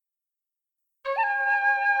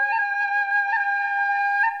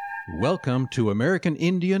Welcome to American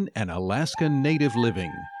Indian and Alaska Native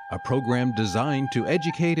Living, a program designed to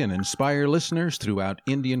educate and inspire listeners throughout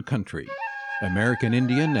Indian country. American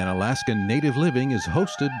Indian and Alaska Native Living is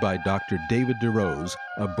hosted by Dr. David DeRose,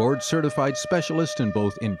 a board-certified specialist in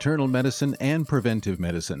both internal medicine and preventive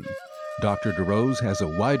medicine. Dr. DeRose has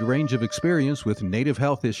a wide range of experience with Native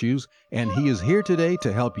health issues, and he is here today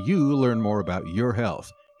to help you learn more about your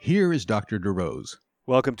health. Here is Dr. DeRose.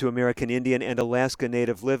 Welcome to American Indian and Alaska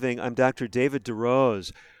Native Living. I'm Dr. David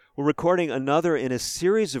DeRose. We're recording another in a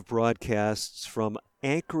series of broadcasts from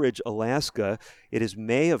Anchorage, Alaska. It is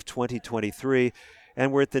May of 2023,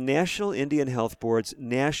 and we're at the National Indian Health Board's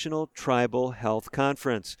National Tribal Health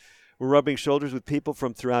Conference. We're rubbing shoulders with people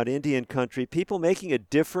from throughout Indian country, people making a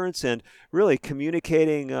difference and really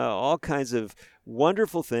communicating all kinds of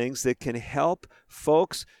wonderful things that can help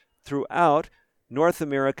folks throughout North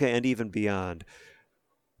America and even beyond.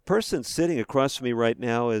 Person sitting across from me right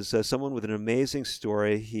now is someone with an amazing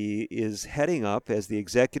story. He is heading up as the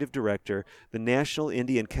executive director, the National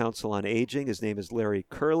Indian Council on Aging. His name is Larry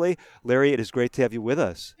Curley. Larry, it is great to have you with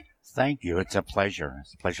us. Thank you. It's a pleasure.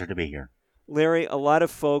 It's a pleasure to be here. Larry, a lot of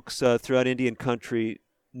folks throughout Indian country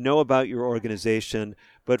know about your organization,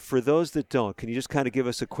 but for those that don't, can you just kind of give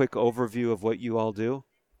us a quick overview of what you all do?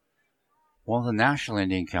 Well, the National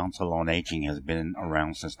Indian Council on Aging has been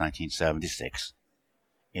around since 1976.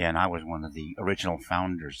 And I was one of the original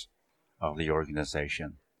founders of the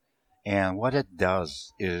organization. And what it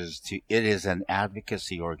does is it is an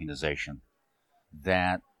advocacy organization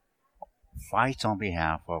that fights on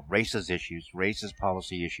behalf of raises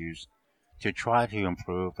policy issues to try to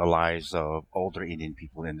improve the lives of older Indian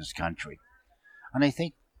people in this country. And I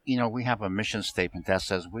think, we have a mission statement that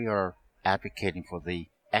says we are advocating for the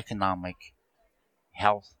economic,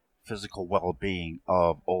 health, physical well-being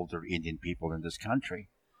of older Indian people in this country.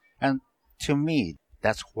 And to me,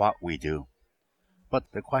 that's what we do. But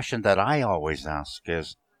the question that I always ask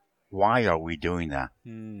is, why are we doing that?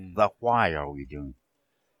 The why are we doing?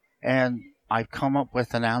 And I've come up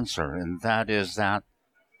with an answer, and that is that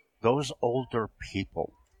those older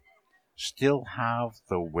people still have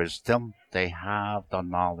the wisdom, they have the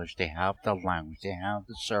knowledge, they have the language, they have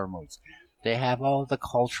the ceremonies, they have all the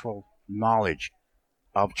cultural knowledge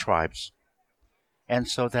of tribes. And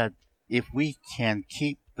so that if we can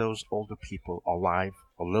keep those older people alive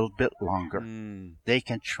a little bit longer, they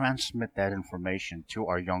can transmit that information to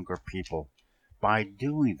our younger people. By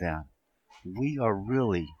doing that, we are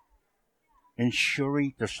really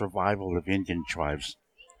ensuring the survival of Indian tribes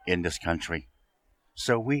in this country.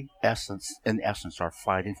 So we, in essence, are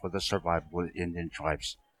fighting for the survival of Indian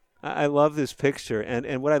tribes. I love this picture.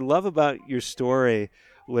 And what I love about your story,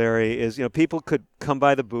 Larry, is, people could come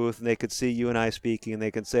by the booth and they could see you and I speaking and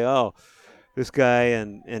they can say, oh, this guy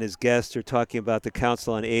and his guests are talking about the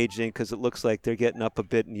Council on Aging because it looks like they're getting up a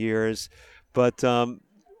bit in years. But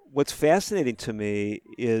what's fascinating to me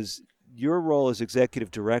is your role as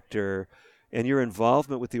executive director and your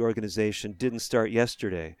involvement with the organization didn't start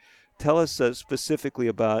yesterday. Tell us specifically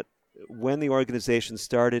about when the organization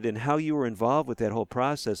started and how you were involved with that whole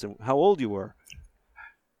process and how old you were.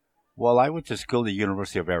 Well, I went to school at the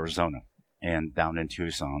University of Arizona and down in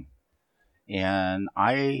Tucson. And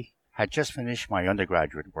I had just finished my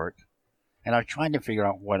undergraduate work, and I was trying to figure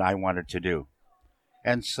out what I wanted to do.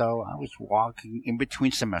 And so I was walking in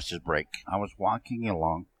between semesters break. I was walking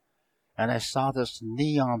along, and I saw this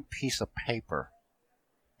neon piece of paper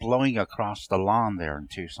blowing across the lawn there in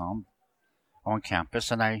Tucson on campus,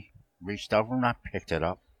 and I reached over and I picked it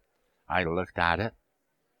up. I looked at it,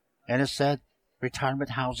 and it said,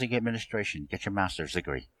 Retirement Housing Administration, get your master's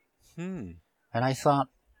degree. And I thought,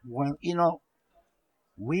 well,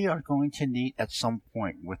 we are going to need at some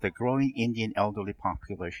point, with the growing Indian elderly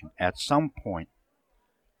population, at some point,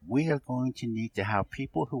 we are going to need to have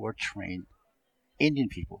people who are trained, Indian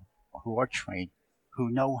people who are trained,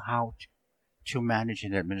 who know how to manage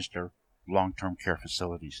and administer long-term care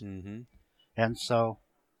facilities. And so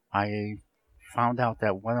I found out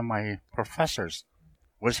that one of my professors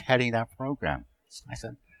was heading that program. I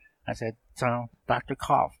said, Dr.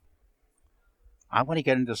 Koff, I want to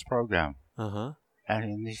get into this program.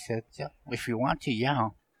 And he said, yeah, if you want to, yeah.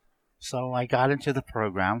 So I got into the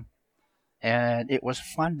program, and it was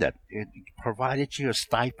funded. It provided you a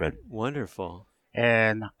stipend. Wonderful.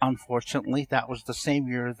 And unfortunately, that was the same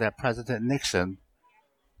year that President Nixon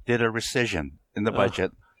did a rescission in the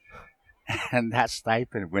budget. And that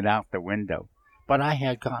stipend went out the window. But I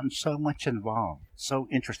had gotten so much involved, so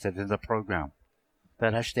interested in the program,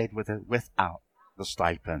 that I stayed with it without the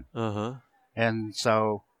stipend. And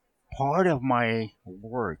so part of my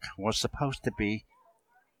work was supposed to be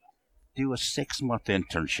do a 6-month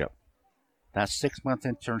internship that 6-month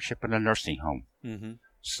internship in a nursing home. Mm-hmm.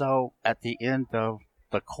 So at the end of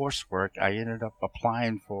the coursework, I ended up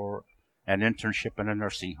applying for an internship in a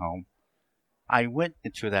nursing home. I went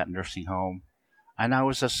into that nursing home, and I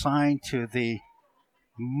was assigned to the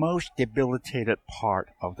most debilitated part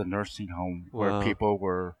of the nursing home, where people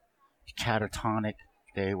were catatonic.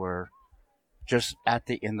 They were just at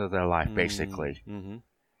the end of their life, basically. Mm-hmm.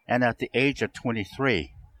 And at the age of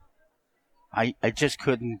 23, I just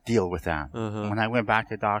couldn't deal with that. When I went back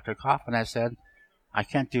to Dr. Coffin, I said, I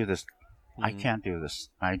can't do this. I can't do this.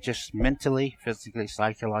 I'm just mentally, physically,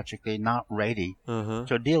 psychologically not ready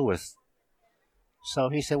to deal with. So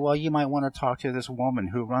he said, well, you might want to talk to this woman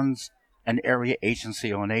who runs an area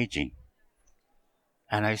agency on aging.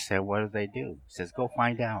 And I said, what do they do? He says, go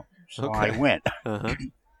find out. So I went.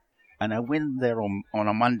 And I went there on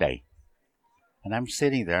a Monday. And I'm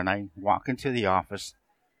sitting there, and I walk into the office,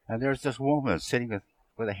 and there's this woman sitting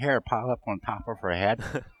with her hair piled up on top of her head.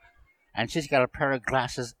 And she's got a pair of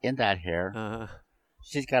glasses in that hair.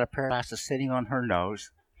 She's got a pair of glasses sitting on her nose,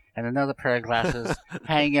 and another pair of glasses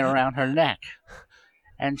hanging around her neck.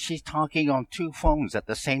 And she's talking on 2 phones at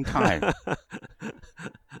the same time.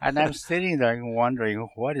 And I'm sitting there wondering,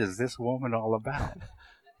 what is this woman all about?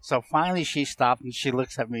 So finally she stopped and she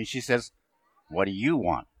looks at me and she says, what do you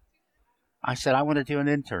want? I said, I want to do an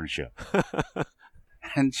internship.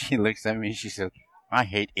 And she looks at me and she says, I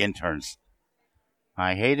hate interns.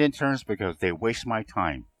 I hate interns because they waste my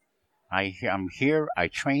time. I'm here, I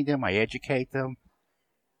train them, I educate them,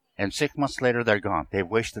 and 6 months later they're gone. They've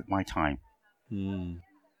wasted my time.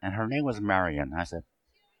 And her name was Marion. I said,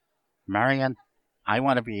 Marion, I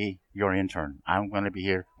want to be your intern. I'm going to be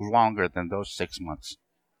here longer than those 6 months.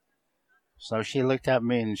 So she looked at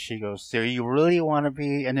me and she goes, do you really want to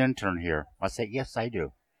be an intern here? I said, yes, I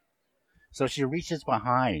do. So she reaches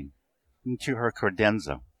behind into her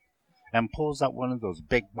credenza and pulls out one of those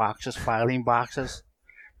big boxes, filing boxes,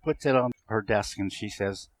 puts it on her desk, and she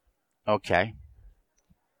says, okay,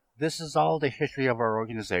 this is all the history of our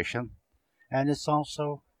organization, and it's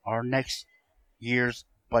also our next year's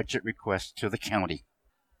budget request to the county.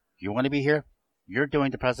 You want to be here? You're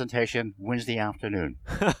doing the presentation Wednesday afternoon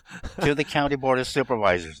to the County Board of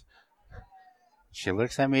Supervisors. She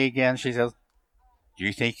looks at me again. She says, do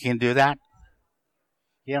you think you can do that?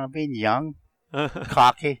 You know, being young,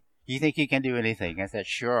 cocky, you think you can do anything? I said,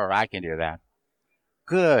 sure, I can do that.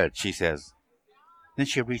 Good, she says. Then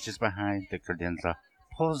she reaches behind the credenza,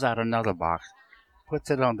 pulls out another box,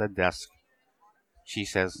 puts it on the desk. She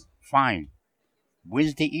says, fine,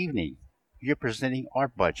 Wednesday evening, you're presenting our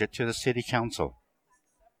budget to the city council.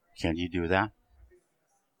 Can you do that?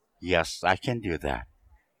 Yes, I can do that.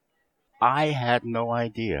 I had no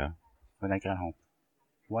idea when I got home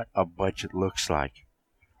what a budget looks like.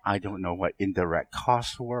 I don't know what indirect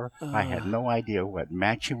costs were. I had no idea what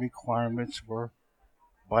matching requirements were,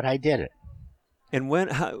 but I did it. And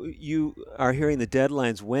how you are hearing the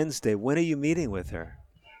deadlines Wednesday, when are you meeting with her?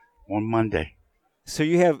 On Monday. So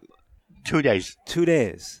you have 2 days. 2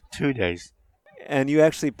 days. 2 days. And you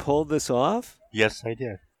actually pulled this off? Yes, I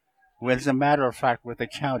did. Well, as a matter of fact, with the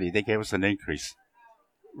county, they gave us an increase.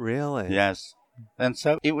 Really? Yes. And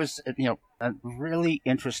so it was, a really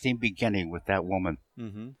interesting beginning with that woman.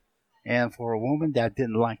 And for a woman that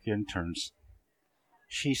didn't like interns,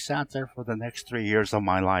 she sat there for the next 3 years of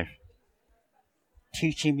my life,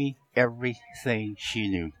 teaching me everything she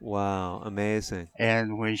knew. Wow, amazing.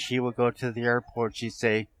 And when she would go to the airport, she'd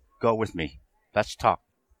say, go with me. Let's talk.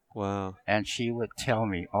 Wow. And she would tell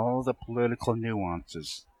me all the political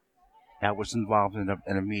nuances that was involved in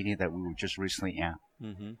a meeting that we were just recently at.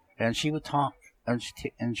 And she would talk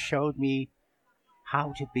and showed me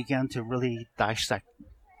how to begin to really dissect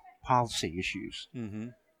policy issues.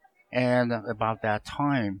 And about that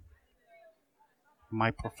time,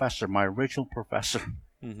 my original professor,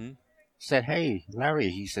 said, hey, Larry,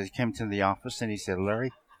 he said, he came to the office and he said,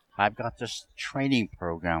 Larry, I've got this training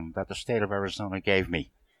program that the state of Arizona gave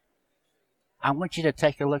me. I want you to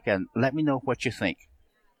take a look and let me know what you think.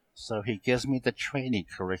 So he gives me the training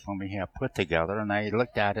curriculum he had put together, and I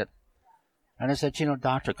looked at it, and I said,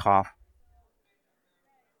 Dr. Koff,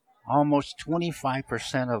 almost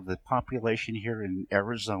 25% of the population here in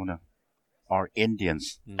Arizona are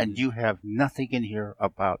Indians, and you have nothing in here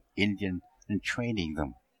about Indian and training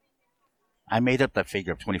them. I made up that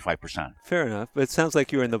figure of 25%. Fair enough, but it sounds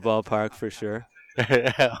like you were in the ballpark for sure.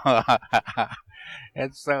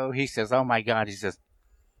 And so he says, oh my God, he says,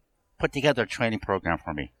 put together a training program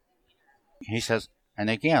for me. He says, and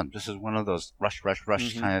again, this is one of those rush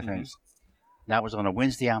kind of things. That was on a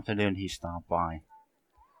Wednesday afternoon. He stopped by.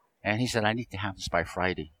 And he said, I need to have this by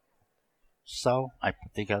Friday. So I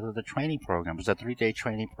put together the training program. It was a 3-day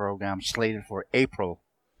training program slated for April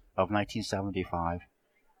of 1975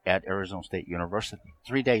 at Arizona State University.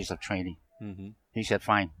 3 days of training. Mm-hmm. He said,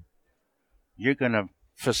 fine, you're going to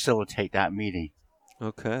facilitate that meeting.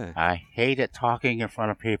 Okay. I hated talking in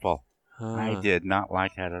front of people. Huh. I did not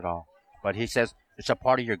like that at all. But he says, it's a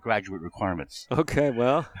part of your graduate requirements. Okay,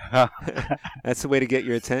 well, that's the way to get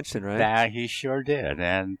your attention, right? That he sure did.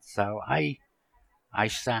 And so I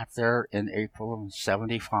sat there in April of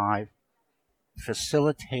 75,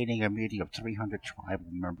 facilitating a meeting of 300 tribal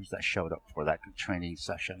members that showed up for that training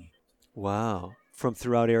session. Wow. From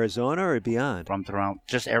throughout Arizona or beyond? From throughout,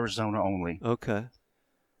 just Arizona only. Okay.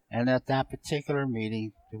 And at that particular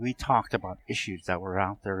meeting, we talked about issues that were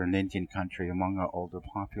out there in Indian country among our older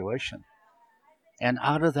population. And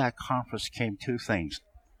out of that conference came two things.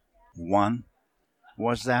 One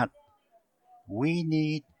was that we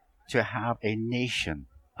need to have a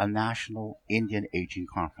national Indian Aging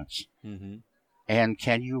Conference. Mm-hmm. And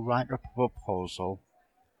can you write a proposal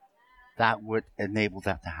that would enable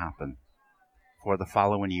that to happen for the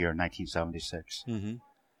following year, 1976? Mm-hmm.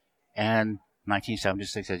 And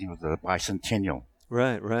 1976, as you know, was the bicentennial.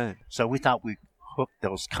 Right. So we thought we'd hook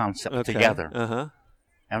those concepts together. Uh-huh.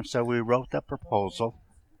 And so we wrote the proposal.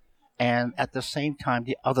 And at the same time,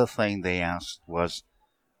 the other thing they asked was,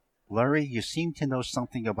 Larry, you seem to know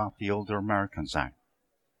something about the Older Americans Act.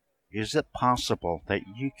 Is it possible that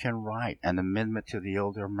you can write an amendment to the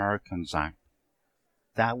Older Americans Act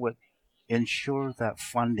that would ensure that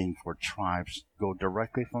funding for tribes go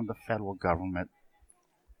directly from the federal government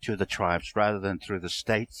to the tribes rather than through the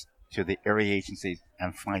states to the area agencies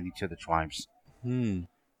and finally to the tribes? Hmm.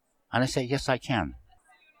 And I say, yes, I can,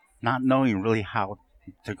 not knowing really how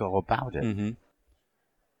to go about it. Mm-hmm.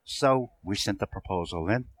 So we sent the proposal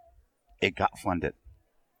in. It got funded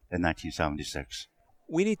in 1976.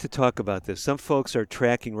 We need to talk about this. Some folks are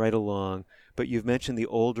tracking right along, but you've mentioned the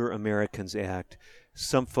Older Americans Act.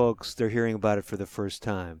 Some folks, they're hearing about it for the first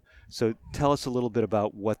time. So tell us a little bit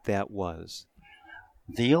about what that was.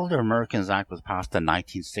 The Older Americans Act was passed in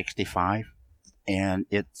 1965, and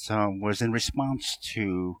it was in response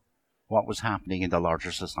to what was happening in the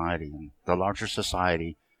larger society. In the larger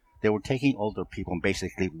society, they were taking older people and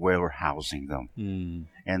basically warehousing them. Mm.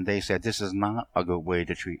 And they said, this is not a good way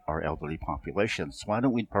to treat our elderly population. So why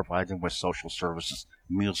don't we provide them with social services,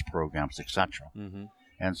 meals programs, etc.? Mm-hmm.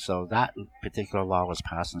 And so that particular law was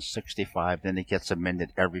passed in 65. Then it gets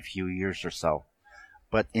amended every few years or so.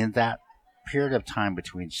 But in that period of time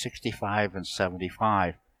between 65 and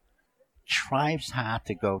 75, tribes had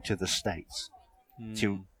to go to the states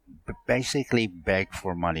to basically beg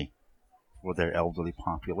for money for their elderly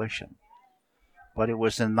population. But it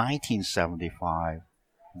was in 1975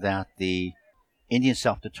 that the Indian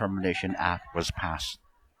Self-Determination Act was passed.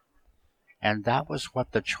 And that was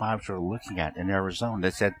what the tribes were looking at in Arizona. They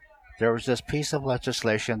said there was this piece of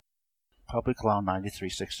legislation, Public Law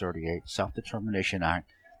 93-638, Self-Determination Act,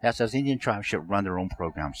 that says Indian tribes should run their own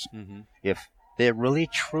programs. Mm-hmm. If they're really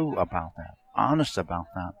true about that, honest about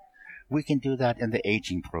that, we can do that in the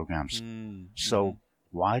aging programs. Mm-hmm. So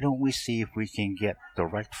why don't we see if we can get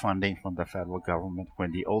direct funding from the federal government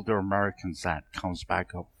when the Older Americans Act comes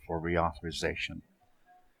back up for reauthorization?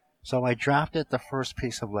 So I drafted the first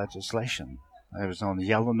piece of legislation. It was on the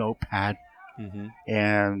yellow notepad,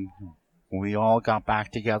 and we all got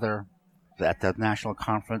back together at the national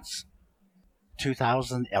conference.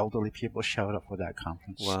 2,000 elderly people showed up for that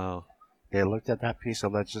conference. Wow. They looked at that piece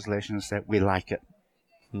of legislation and said, we like it.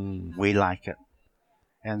 Mm. We like it.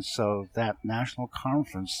 And so that national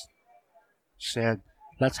conference said,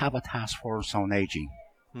 let's have a task force on aging.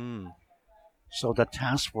 Mm. So the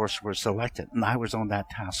task force was selected, and I was on that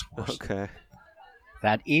task force. Okay.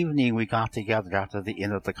 That evening, we got together after the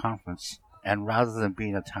end of the conference, and rather than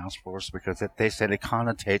being a task force, because they said it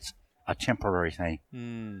connotates a temporary thing,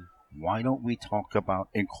 why don't we talk about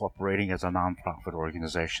incorporating as a nonprofit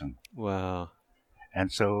organization? Wow. And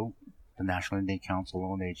so the National Indian Council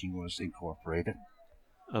on Aging was incorporated.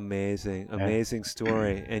 Amazing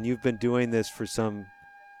story. And you've been doing this for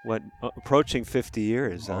approaching 50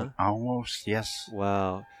 years, huh? Almost, yes.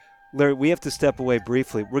 Wow. Larry, we have to step away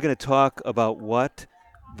briefly. We're going to talk about what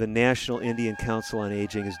the National Indian Council on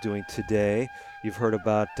Aging is doing today. You've heard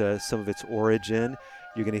about some of its origin.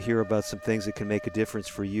 You're going to hear about some things that can make a difference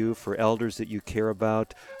for you, for elders that you care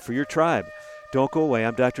about, for your tribe. Don't go away.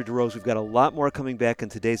 I'm Dr. DeRose. We've got a lot more coming back in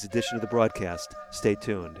today's edition of the broadcast. Stay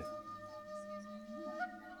tuned.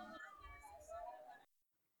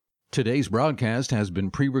 Today's broadcast has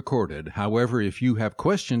been pre-recorded. However, if you have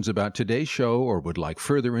questions about today's show or would like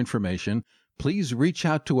further information, please reach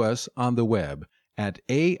out to us on the web at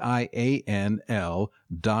AIANL.org.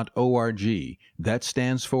 That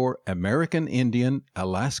stands for American Indian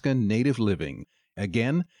Alaska Native Living.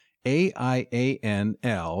 Again, AIANL.org.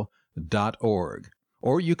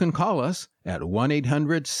 Or you can call us at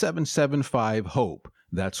 1-800-775-HOPE.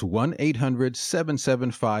 That's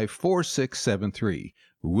 1-800-775-4673.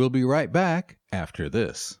 We'll be right back after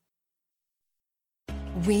this.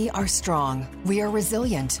 We are strong, we are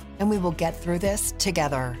resilient, and we will get through this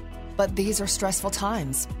together. But these are stressful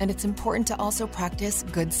times, and it's important to also practice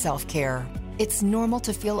good self-care. It's normal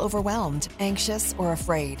to feel overwhelmed, anxious, or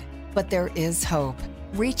afraid, but there is hope.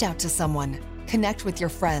 Reach out to someone, connect with your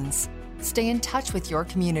friends, stay in touch with your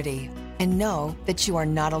community, and know that you are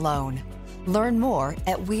not alone. Learn more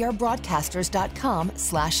at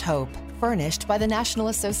wearebroadcasters.com/hope, furnished by the National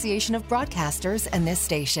Association of Broadcasters and this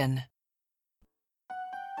station.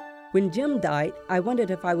 When Jim died, I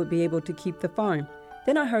wondered if I would be able to keep the farm.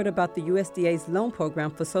 Then I heard about the USDA's loan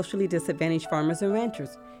program for socially disadvantaged farmers and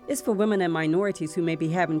ranchers. It's for women and minorities who may be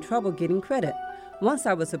having trouble getting credit. Once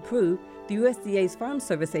I was approved, the USDA's Farm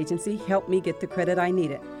Service Agency helped me get the credit I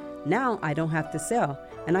needed. Now I don't have to sell,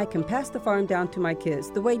 and I can pass the farm down to my kids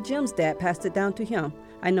the way Jim's dad passed it down to him.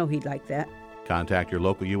 I know he'd like that. Contact your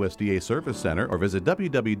local USDA Service Center or visit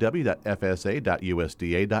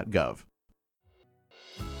www.fsa.usda.gov.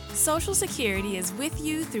 Social Security is with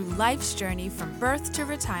you through life's journey from birth to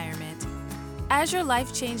retirement. As your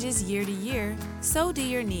life changes year to year, so do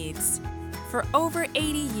your needs. For over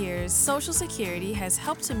 80 years, Social Security has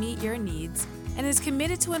helped to meet your needs and is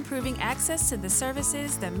committed to improving access to the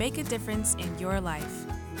services that make a difference in your life.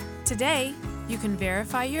 Today, you can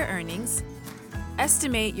verify your earnings,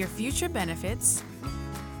 estimate your future benefits,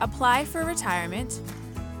 apply for retirement,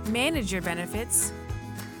 manage your benefits,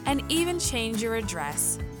 and even change your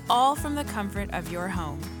address, all from the comfort of your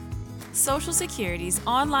home. Social Security's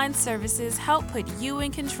online services help put you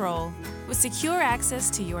in control with secure access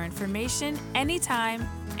to your information anytime,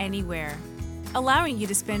 anywhere, allowing you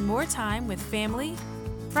to spend more time with family,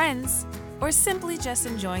 friends, or simply just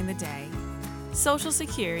enjoying the day. Social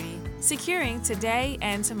Security, securing today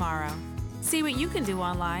and tomorrow. See what you can do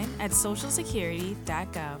online at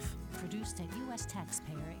socialsecurity.gov. Produced at U.S.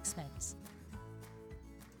 taxpayer expense.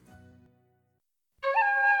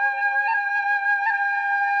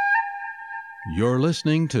 You're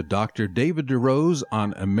listening to Dr. David DeRose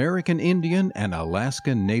on American Indian and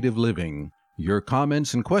Alaska Native Living. Your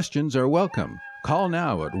comments and questions are welcome. Call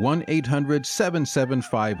now at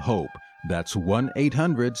 1-800-775-HOPE. That's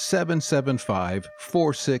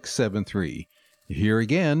 1-800-775-4673. Here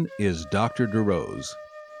again is Dr. DeRose.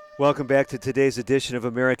 Welcome back to today's edition of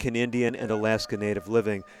American Indian and Alaska Native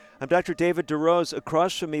Living. I'm Dr. David DeRose.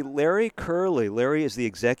 Across from me, Larry Curley. Larry is the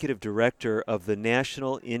Executive Director of the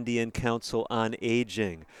National Indian Council on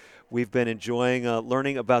Aging. We've been enjoying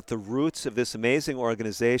learning about the roots of this amazing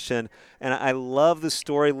organization, and I love the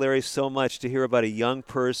story, Larry, so much, to hear about a young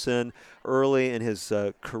person early in his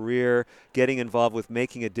career getting involved with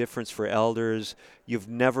making a difference for elders. You've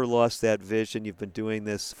never lost that vision. You've been doing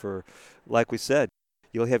this for, like we said,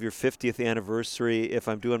 you'll have your 50th anniversary, if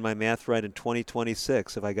I'm doing my math right, in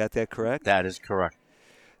 2026. Have I got that correct? That is correct.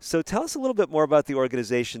 So tell us a little bit more about the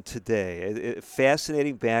organization today. A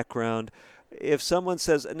fascinating background. If someone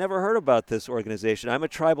says, I never heard about this organization, I'm a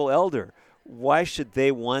tribal elder, why should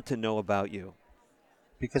they want to know about you?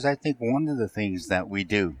 Because I think one of the things that we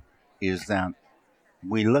do is that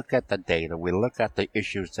we look at the data, we look at the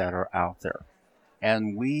issues that are out there,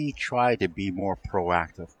 and we try to be more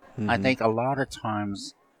proactive. Mm-hmm. I think a lot of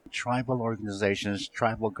times tribal organizations,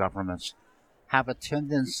 tribal governments have a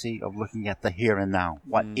tendency of looking at the here and now,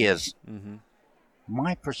 what is. Mm-hmm.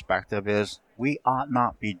 My perspective is we ought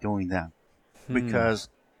not be doing that because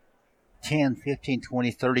 10, 15,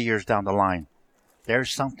 20, 30 years down the line,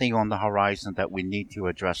 there's something on the horizon that we need to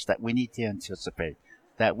address, that we need to anticipate,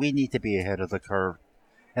 that we need to be ahead of the curve.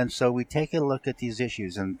 And so we take a look at these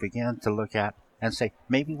issues and begin to look at and say,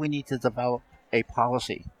 maybe we need to develop a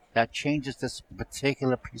policy that changes this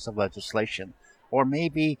particular piece of legislation. Or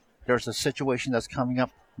maybe there's a situation that's coming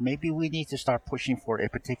up. Maybe we need to start pushing for a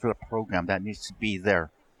particular program that needs to be there.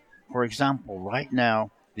 For example, right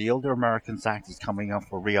now, the Older Americans Act is coming up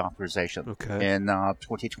for reauthorization in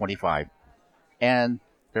 2025. And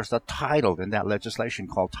there's a title in that legislation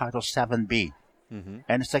called Title 7B. Mm-hmm.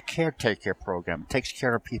 And it's a caretaker program. It takes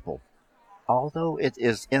care of people. Although it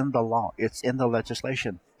is in the law, it's in the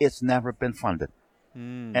legislation, it's never been funded.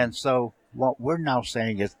 And so what we're now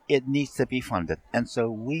saying is it needs to be funded. And so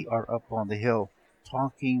we are up on the Hill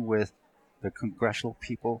talking with the congressional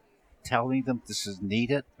people, telling them this is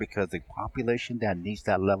needed because the population that needs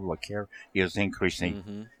that level of care is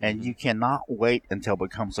increasing. And you cannot wait until it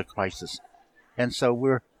becomes a crisis. And so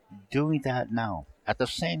we're doing that now. At the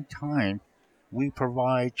same time, we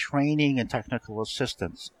provide training and technical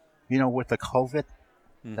assistance. With the COVID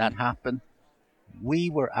that happened, we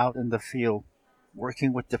were out in the field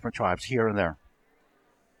working with different tribes here and there.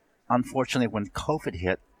 Unfortunately, when COVID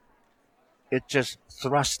hit, it just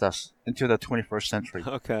thrust us into the 21st century.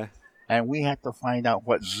 Okay. And we had to find out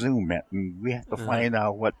what Zoom meant, and we had to find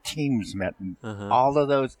out what Teams meant, and all of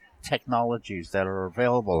those technologies that are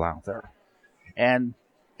available out there. And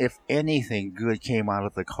if anything good came out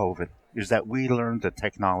of the COVID, is that we learned the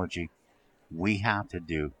technology we have to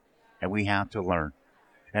do, and we have to learn.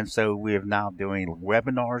 And so we are now doing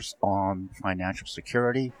webinars on financial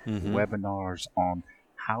security, webinars on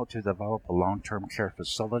how to develop a long-term care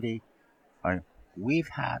facility. We've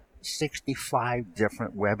had 65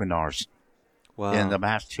 different webinars in the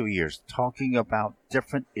past 2 years talking about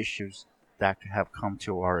different issues that have come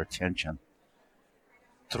to our attention.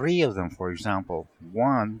 3 of them, for example,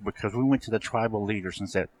 one, because we went to the tribal leaders and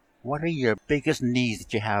said, what are your biggest needs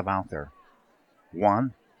that you have out there?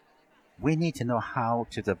 One, we need to know how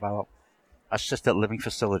to develop assisted living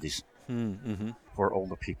facilities for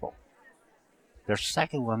older people. Their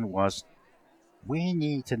second one was, we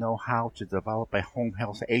need to know how to develop a home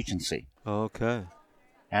health agency. Okay.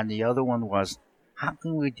 And the other one was, how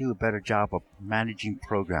can we do a better job of managing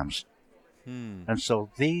programs? And so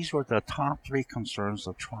these were the top 3 concerns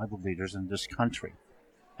of tribal leaders in this country.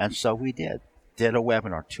 And so we did a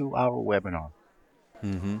webinar, 2-hour webinar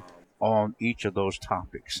on each of those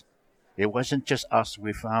topics. It wasn't just us.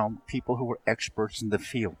 We found people who were experts in the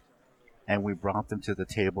field, and we brought them to the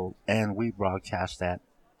table, and we broadcast that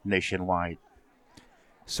nationwide.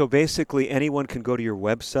 So basically, anyone can go to your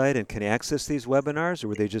website and can access these webinars, or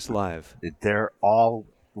were they just live? They're all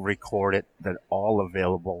recorded. They're all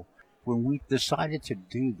available. When we decided to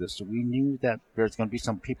do this, we knew that there's going to be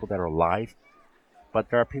some people that are live, but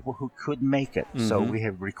there are people who couldn't make it. So we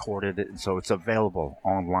have recorded it, and so it's available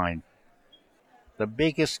online. The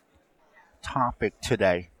biggest topic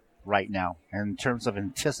today, right now, in terms of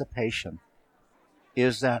anticipation,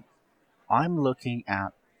 is that I'm looking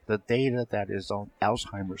at the data that is on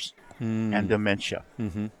Alzheimer's and dementia.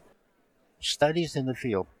 Studies in the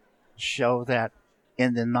field show that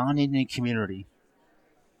in the non-Indian community,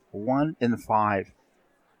 1 in 5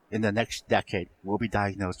 in the next decade will be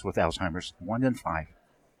diagnosed with Alzheimer's. 1 in 5.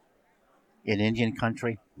 In Indian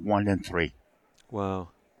country, 1 in 3. Wow.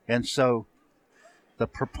 And so the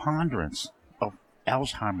preponderance of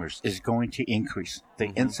Alzheimer's is going to increase. The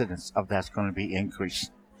incidence of that's going to be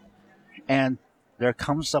increased. And there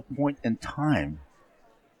comes a point in time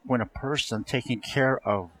when a person taking care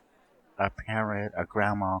of a parent, a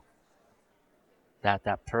grandma,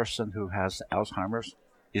 that person who has Alzheimer's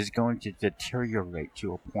is going to deteriorate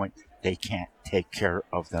to a point they can't take care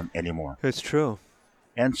of them anymore. It's true.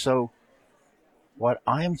 And so what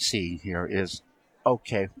I'm seeing here is,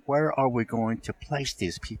 okay, where are we going to place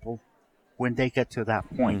these people when they get to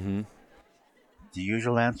that point? The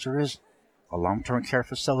usual answer is a long-term care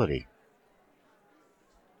facility.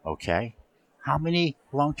 Okay. How many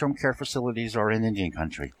long-term care facilities are in Indian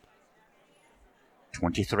country?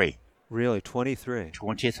 23. Really, 23?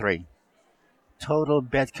 23. Total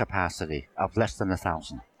bed capacity of less than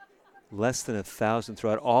 1,000. Less than 1,000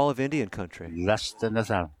 throughout all of Indian country? Less than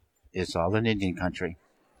 1,000. It's all in Indian country.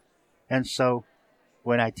 And so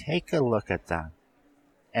when I take a look at that,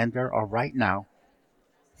 and there are right now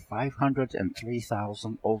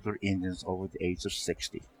 503,000 older Indians over the age of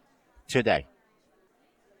 60 today.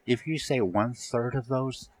 If you say 1/3 of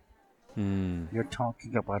those, you're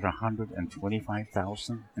talking about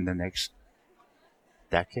 125,000 in the next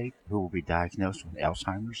decade who will be diagnosed with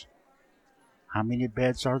Alzheimer's. How many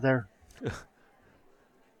beds are there?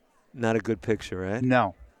 Not a good picture, right?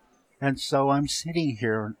 No. And so I'm sitting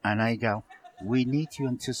here and I go, we need to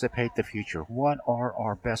anticipate the future. What are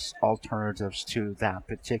our best alternatives to that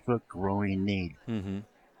particular growing need?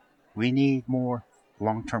 We need more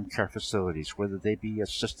long-term care facilities, whether they be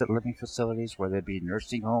assisted living facilities, whether they be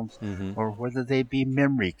nursing homes, or whether they be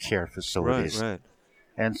memory care facilities. Right.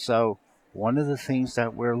 And so one of the things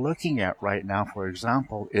that we're looking at right now, for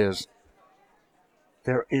example, is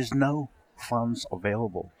there is no funds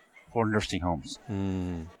available for nursing homes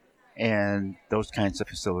and those kinds of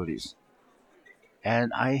facilities.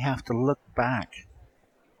 And I have to look back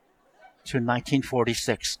to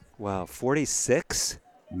 1946. Wow, 46?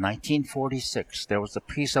 1946, there was a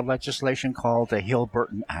piece of legislation called the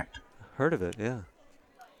Hill-Burton Act. Heard of it, yeah.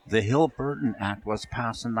 The Hill-Burton Act was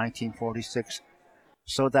passed in 1946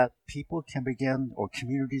 so that people can begin, or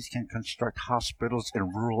communities can construct hospitals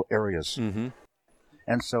in rural areas. Mm-hmm.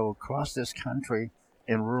 And so across this country,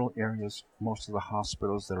 in rural areas, most of the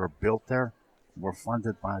hospitals that are built there were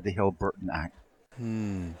funded by the Hill-Burton Act.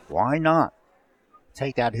 Why not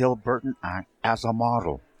take that Hill-Burton Act as a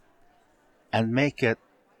model and make it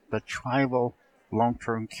the Tribal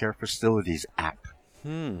Long-Term Care Facilities Act,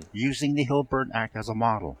 using the Hill-Burton Act as a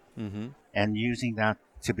model, and using that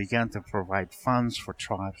to begin to provide funds for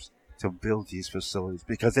tribes to build these facilities,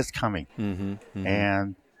 because it's coming.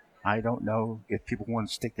 And I don't know if people want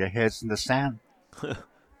to stick their heads in the sand,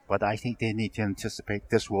 but I think they need to anticipate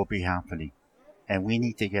this will be happening. And we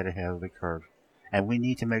need to get ahead of the curve. And we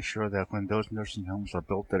need to make sure that when those nursing homes are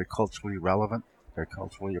built, that are culturally relevant, they're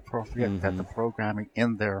culturally appropriate, that the programming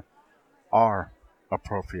in there are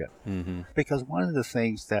appropriate. Because one of the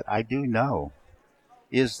things that I do know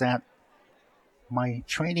is that my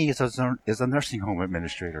training is a nursing home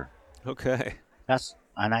administrator. Okay.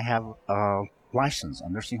 And I have a license, a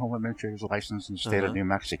nursing home administrator's license in the state of New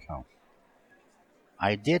Mexico.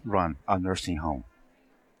 I did run a nursing home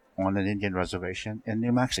on an Indian reservation in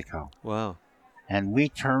New Mexico. Wow. And we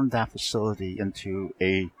turned that facility into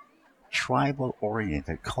a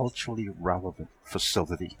tribal-oriented, culturally relevant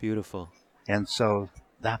facility. Beautiful. And so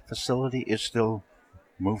that facility is still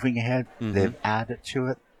moving ahead. They've added to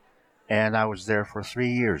it. And I was there for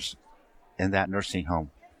 3 years in that nursing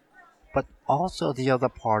home. But also the other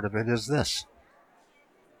part of it is this.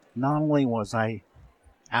 Not only was I,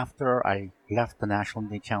 after I left the National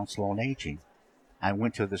Indian Council on Aging, I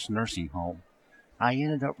went to this nursing home. I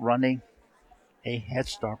ended up running a Head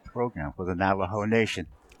Start program for the Navajo Nation.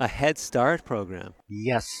 A Head Start program?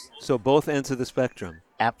 Yes. So both ends of the spectrum?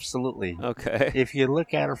 Absolutely. Okay. If you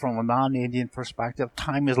look at it from a non-Indian perspective,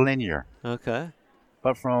 time is linear. Okay.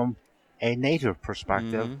 But from a Native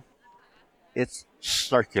perspective, it's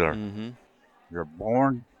circular. You're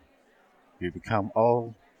born, you become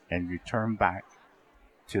old, and you turn back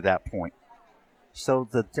to that point. So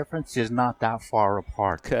the difference is not that far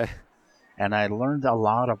apart. Okay. And I learned a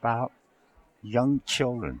lot about young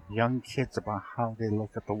children, young kids, about how they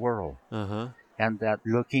look at the world. And that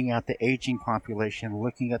looking at the aging population,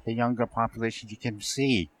 looking at the younger population, you can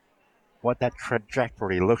see what that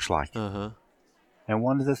trajectory looks like. And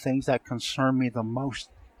one of the things that concerned me the most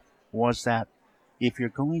was that if you're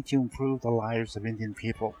going to improve the lives of Indian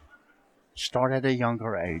people, start at a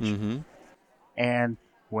younger age. And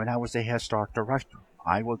when I was a Head Start director,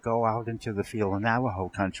 I would go out into the field in Navajo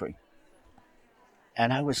country,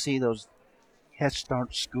 and I would see those Head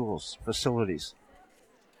Start schools, facilities,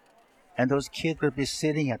 and those kids would be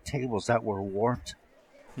sitting at tables that were warped,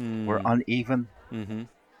 were uneven.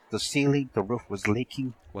 The ceiling, the roof was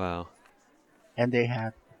leaking. Wow. And they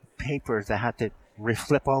had papers that had to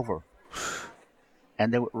flip over,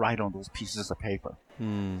 and they would write on those pieces of paper.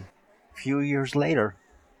 A few years later,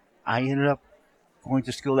 I ended up going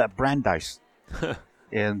to school at Brandeis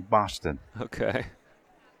in Boston. Okay.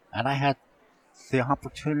 And I had the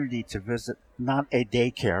opportunity to visit not a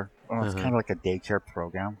daycare, or it's kind of like a daycare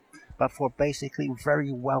program, but for basically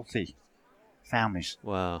very wealthy families.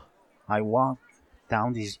 Wow. I walked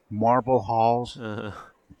down these marble halls,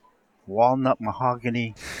 walnut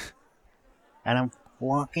mahogany, and I'm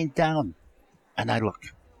walking down, and I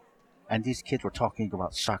look, and these kids were talking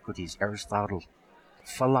about Socrates, Aristotle,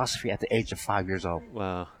 philosophy at the age of 5 years old.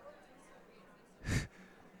 Wow.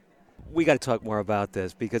 We got to talk more about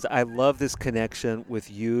this, because I love this connection with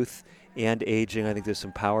youth and aging. I think there's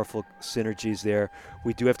some powerful synergies there.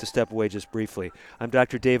 We do have to step away just briefly. I'm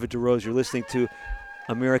Dr. David DeRose. You're listening to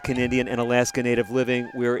American Indian and Alaska Native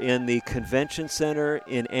Living. We're in the Convention Center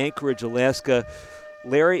in Anchorage, Alaska.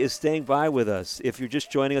 Larry is staying by with us. If you're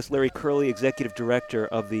just joining us, Larry Curley, Executive Director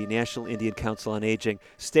of the National Indian Council on Aging.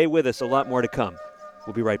 Stay with us. A lot more to come.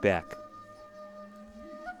 We'll be right back.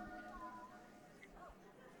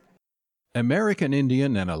 American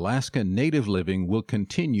Indian and Alaska Native Living will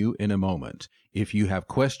continue in a moment. If you have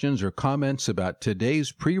questions or comments about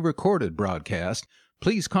today's pre-recorded broadcast,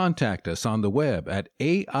 please contact us on the web at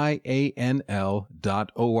aianl.org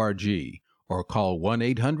or call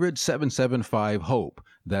 1-800-775-HOPE.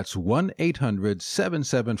 That's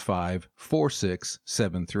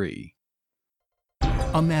 1-800-775-4673.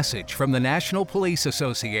 A message from the National Police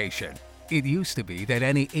Association. It used to be that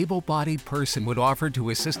any able-bodied person would offer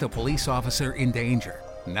to assist a police officer in danger.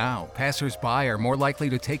 Now, passers-by are more likely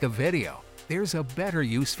to take a video. There's a better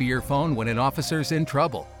use for your phone when an officer's in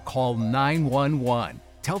trouble. Call 911.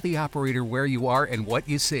 Tell the operator where you are and what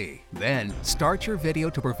you see. Then, start your video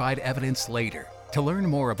to provide evidence later. To learn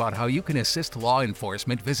more about how you can assist law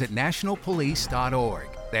enforcement, visit nationalpolice.org.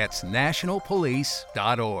 That's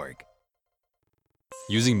nationalpolice.org.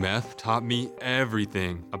 Using meth taught me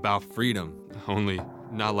everything about freedom, only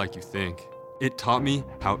not like you think. It taught me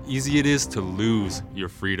how easy it is to lose your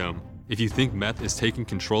freedom. If you think meth is taking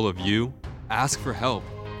control of you, ask for help.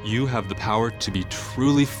 You have the power to be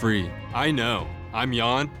truly free. I know. I'm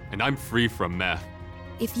Jan, and I'm free from meth.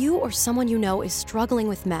 If you or someone you know is struggling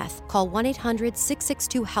with meth, call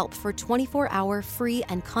 1-800-662-HELP for 24-hour free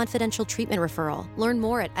and confidential treatment referral. Learn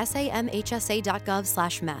more at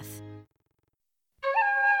samhsa.gov/meth.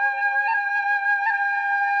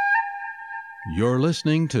 You're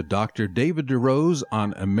listening to Dr. David DeRose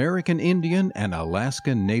on American Indian and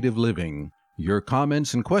Alaska Native Living. Your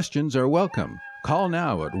comments and questions are welcome. Call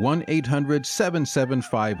now at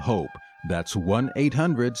 1-800-775-HOPE. That's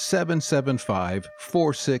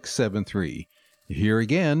 1-800-775-4673. Here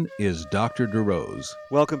again is Dr. DeRose.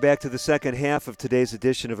 Welcome back to the second half of today's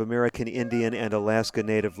edition of American Indian and Alaska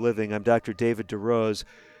Native Living. I'm Dr. David DeRose.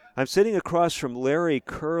 I'm sitting across from Larry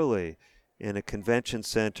Curley in a convention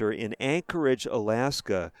center in Anchorage,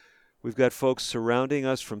 Alaska. We've got folks surrounding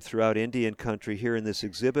us from throughout Indian country here in this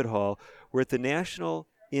exhibit hall. We're at the National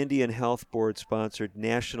Indian Health Board-sponsored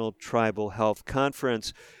National Tribal Health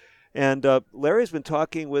Conference. And Larry's been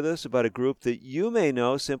talking with us about a group that you may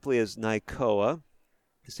know simply as NICOA.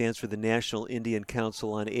 It stands for the National Indian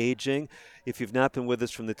Council on Aging. If you've not been with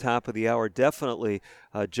us from the top of the hour, definitely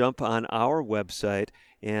jump on our website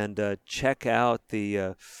and check out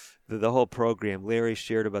the whole program. Larry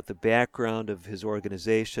shared about the background of his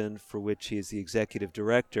organization, for which he is the executive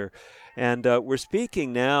director. And we're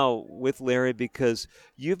speaking now with Larry because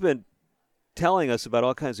you've been telling us about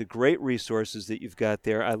all kinds of great resources that you've got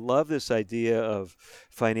there. I love this idea of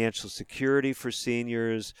financial security for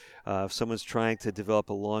seniors. If someone's trying to develop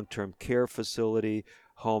a long-term care facility,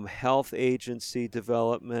 home health agency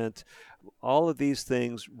development, all of these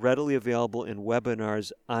things readily available in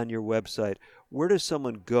webinars on your website. Where does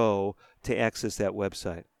someone go to access that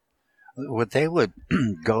website? Well, they would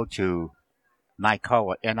go to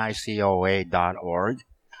NICOA, NICOA.org,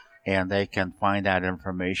 and they can find that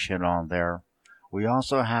information on there. We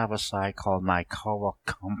also have a site called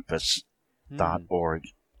NICOAcompass.org,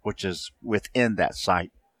 which is within that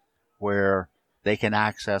site, where they can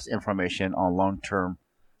access information on long-term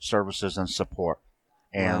services and support.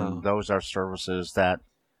 And those are services that,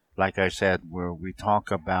 like I said, where we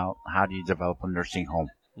talk about how do you develop a nursing home.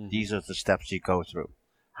 Mm-hmm. These are the steps you go through.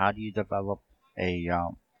 How do you develop an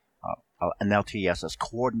LTSS,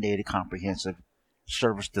 Coordinated Comprehensive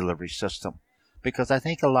Service Delivery System? Because I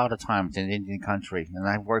think a lot of times in Indian country, and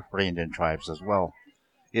I've worked for Indian tribes as well,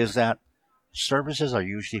 is that services are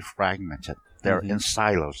usually fragmented. They're in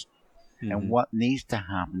silos. Mm-hmm. And what needs to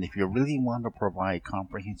happen, if you really want to provide a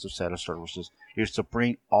comprehensive set of services, is to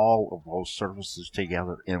bring all of those services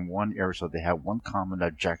together in one area so they have one common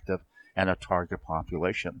objective and a target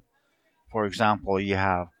population. For example, you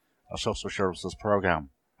have a social services program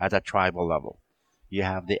at a tribal level. You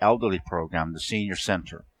have the elderly program, the senior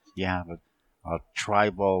center. You have a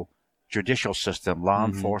tribal judicial system, law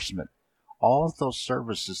enforcement. All of those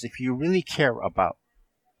services, if you really care about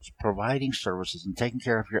providing services and taking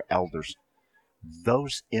care of your elders,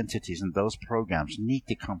 those entities and those programs need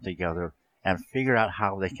to come together and figure out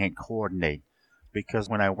how they can coordinate. Because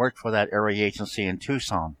when I worked for that area agency in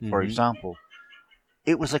Tucson, for example,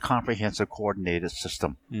 it was a comprehensive coordinated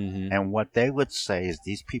system. And what they would say is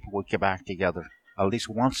these people would get back together at least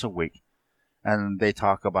once a week. And they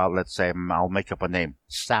talk about, let's say, I'll make up a name,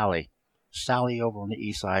 Sally. Sally over on the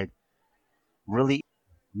east side really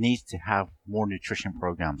needs to have more nutrition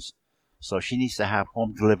programs. So she needs to have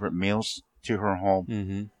home delivered meals to her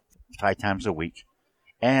home 5 times a week.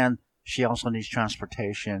 And she also needs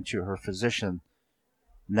transportation to her physician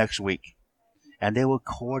next week. And they will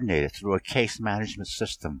coordinate it through a case management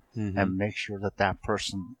system and make sure that that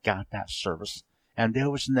person got that service. And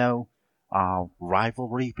there was no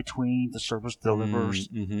rivalry between the service deliverers.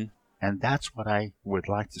 And that's what I would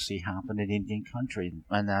like to see happen in Indian country.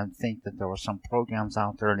 And I think that there are some programs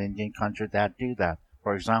out there in Indian country that do that.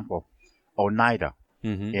 For example, Oneida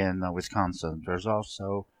in Wisconsin. There's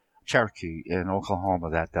also Cherokee in Oklahoma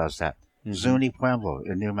that does that. Zuni Pueblo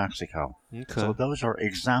in New Mexico. So those are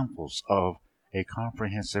examples of a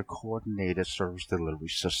comprehensive coordinated service delivery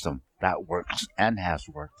system that works and has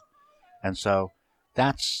worked. And so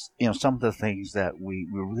that's, some of the things that we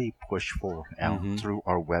really push for out through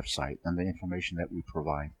our website and the information that we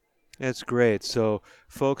provide. That's great. So,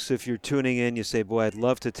 folks, if you're tuning in, you say, boy, I'd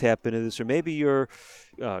love to tap into this, or maybe you're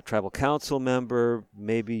a tribal council member,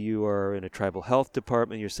 maybe you are in a tribal health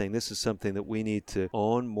department, you're saying this is something that we need to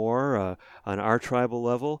own more on our tribal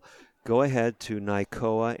level, go ahead to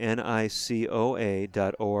NICOA, NICOA.org,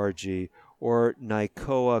 or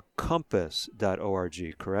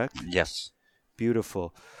NICOAcompass.org, correct? Yes.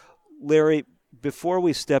 Beautiful. Larry, before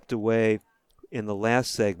we stepped away in the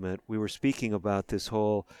last segment, we were speaking about this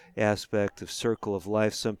whole aspect of circle of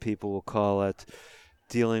life, some people will call it,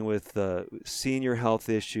 dealing with senior health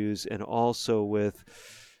issues and also with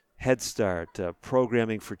Head Start,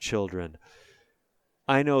 programming for children.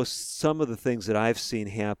 I know some of the things that I've seen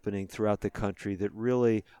happening throughout the country that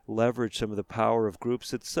really leverage some of the power of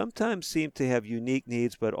groups that sometimes seem to have unique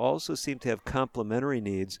needs but also seem to have complementary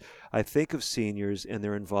needs. I think of seniors and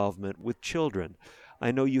their involvement with children.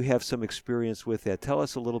 I know you have some experience with that. Tell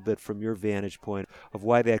us a little bit from your vantage point of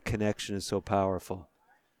why that connection is so powerful.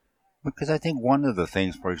 Because I think one of the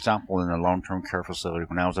things, for example, in a long-term care facility,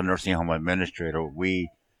 when I was a nursing home administrator, we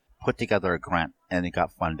put together a grant and it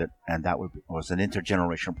got funded, and that was an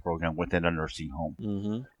intergenerational program within a nursing home.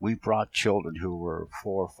 Mm-hmm. We brought children who were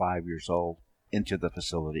 4 or 5 years old into the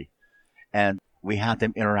facility, and we had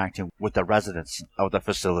them interacting with the residents of the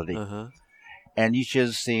facility. Uh-huh. And you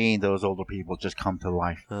just seeing those older people just come to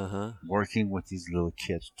life, Uh-huh. working with these little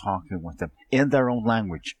kids, talking with them in their own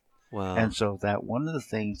language. Wow. And so that one of the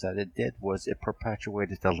things that it did was it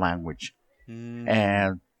perpetuated the language.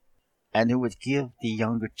 Mm. And it would give the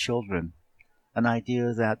younger children an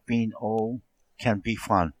idea that being old can be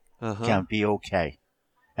fun, Uh-huh. can be okay.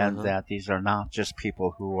 And Uh-huh. that these are not just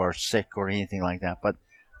people who are sick or anything like that, but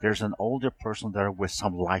there's an older person there with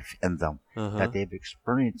some life in them, Uh-huh. that they've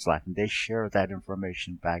experienced life, and they share that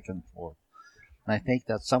information back and forth. And I think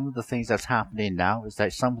that some of the things that's happening now is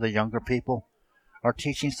that some of the younger people are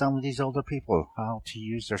teaching some of these older people how to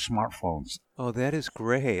use their smartphones. Oh, that is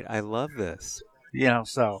great. I love this. You know,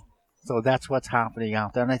 so that's what's happening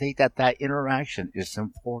out there. And I think that that interaction is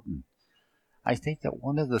important. I think that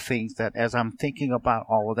one of the things that, as I'm thinking about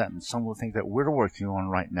all of that and some of the things that we're working on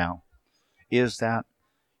right now, is that,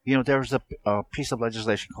 you know, there's a piece of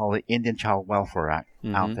legislation called the Indian Child Welfare Act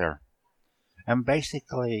out there. And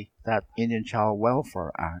basically, that Indian Child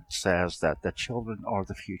Welfare Act says that the children are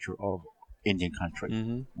the future of Indian country.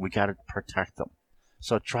 Mm-hmm. We got to protect them.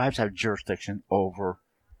 So tribes have jurisdiction over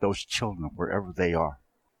those children wherever they are.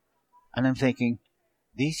 And I'm thinking,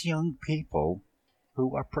 these young people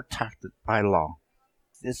who are protected by law,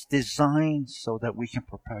 it's designed so that we can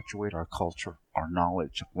perpetuate our culture, our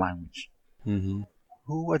knowledge, language. Mm-hmm.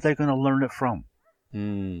 Who are they going to learn it from?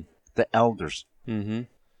 The elders. Mm-hmm.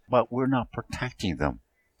 But we're not protecting them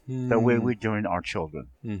the way we're doing our children.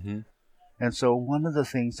 Mm-hmm. And so one of the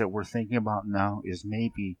things that we're thinking about now is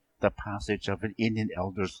maybe the passage of an Indian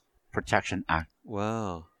Elders Protection Act.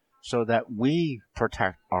 Wow. So that we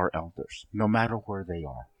protect our elders, no matter where they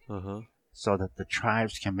are. Uh-huh. So that the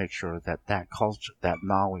tribes can make sure that that culture, that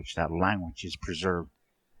knowledge, that language is preserved,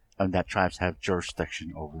 and that tribes have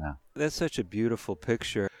jurisdiction over them. That's such a beautiful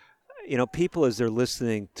picture. You know, people, as they're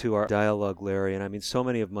listening to our dialogue, Larry, and I mean, so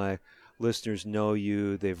many of my listeners know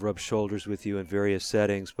you, they've rubbed shoulders with you in various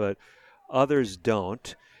settings, but others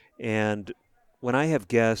don't. And when I have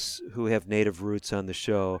guests who have Native roots on the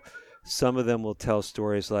show, some of them will tell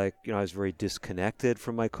stories like, you know, I was very disconnected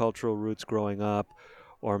from my cultural roots growing up.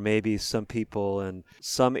 Or maybe some people in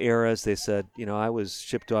some eras, they said, you know, I was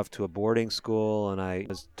shipped off to a boarding school and I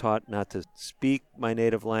was taught not to speak my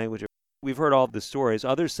native language. We've heard all the stories.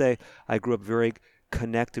 Others say, I grew up very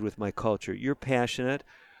connected with my culture. You're passionate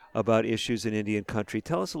about issues in Indian country.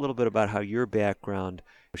 Tell us a little bit about how your background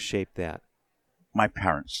shaped that. My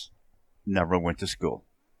parents never went to school.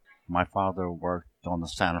 My father worked on the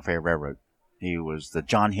Santa Fe Railroad. He was the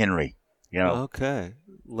John Henry, you know. Okay.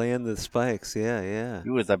 Laying the spikes. Yeah. He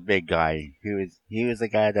was a big guy. He was the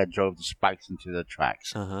guy that drove the spikes into the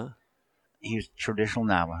tracks. Uh-huh. He was traditional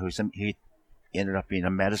Navajo. He ended up being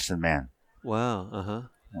a medicine man. Wow. Uh-huh.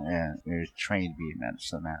 And he was trained to be a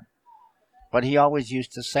medicine man. But he always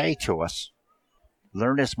used to say to us,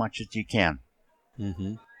 learn as much as you can.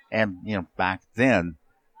 Mm-hmm. And, you know, back then,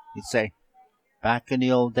 he'd say, back in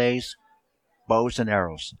the old days, bows and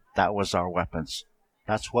arrows, that was our weapons.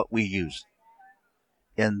 That's what we used.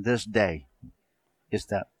 In this day, is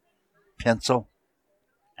that pencil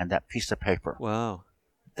and that piece of paper. Wow.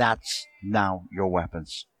 That's now your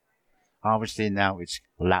weapons. Obviously now it's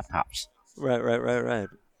laptops. Right.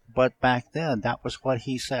 But back then, that was what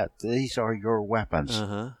he said. These are your weapons.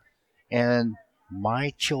 Uh-huh. And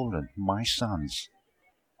my children, my sons,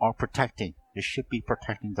 are protecting. They should be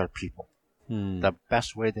protecting their people. the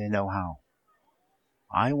best way they know how.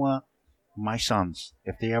 I want my sons,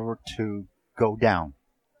 if they ever to go down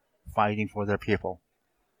fighting for their people,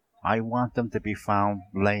 I want them to be found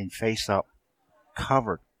laying face up,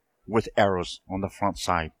 covered with arrows on the front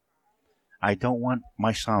side. I don't want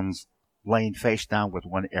my sons laying face down with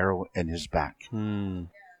one arrow in his back. And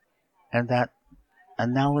that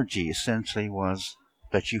analogy essentially was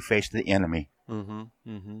that you faced the enemy.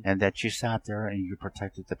 And that you sat there and you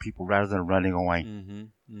protected the people rather than running away.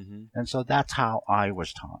 And so that's how I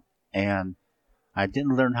was taught. And I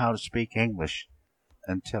didn't learn how to speak English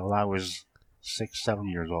until I was 6, 7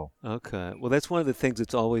 years old. Okay. Well, that's one of the things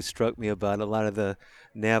that's always struck me about a lot of the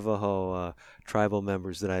Navajo tribal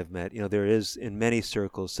members that I've met. You know, there is in many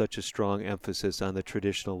circles such a strong emphasis on the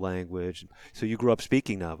traditional language. So you grew up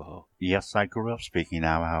speaking Navajo? Yes, I grew up speaking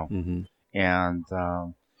Navajo. And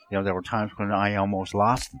there were times when I almost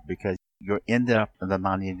lost it because you ended up in the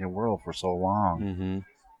non-Indian world for so long.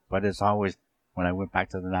 But it's always, when I went back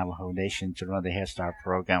to the Navajo Nation to run the Head Start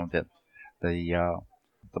program that the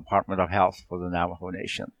Department of Health for the Navajo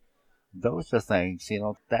Nation, those are things,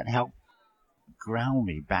 that helped ground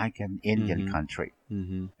me back in Indian country.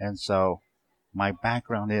 And so my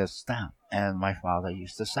background is that. And my father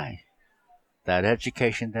used to say, that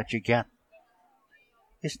education that you get,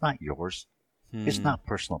 it's not yours. It's not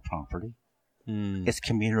personal property. It's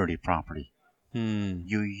community property.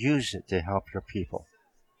 You use it to help your people.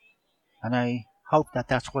 And I hope that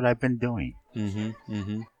that's what I've been doing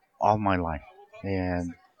all my life.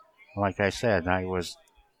 And like I said, I was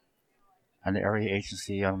an area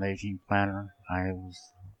agency on aging planner. I was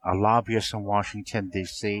a lobbyist in Washington,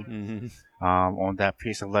 D.C. On that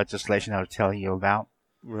piece of legislation I was telling you about.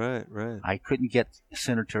 Right. I couldn't get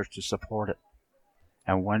senators to support it.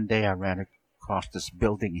 And one day I ran across this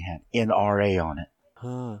building had NRA on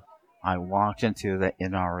it. I walked into the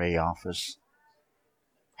NRA office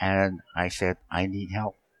and I said, I need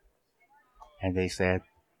help. And they said,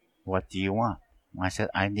 what do you want? I said,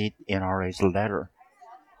 I need NRA's letter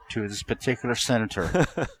to this particular senator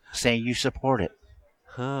saying you support it.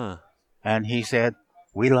 And he said,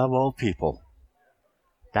 we love old people.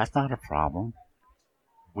 That's not a problem.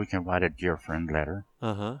 We can write a dear friend letter.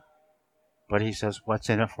 But he says, what's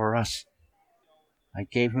in it for us? I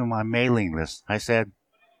gave him my mailing list. I said,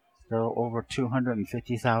 there are over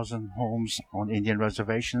 250,000 homes on Indian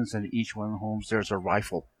reservations, and each one of the homes there's a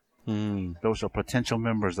rifle. Those are potential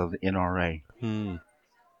members of the NRA.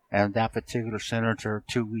 And that particular senator,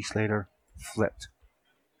 2 weeks later, flipped.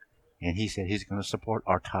 And he said he's going to support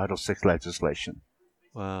our Title VI legislation.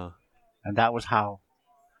 Wow. And that was how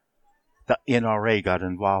the NRA got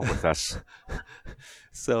involved with us.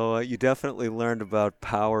 So you definitely learned about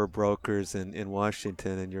power brokers in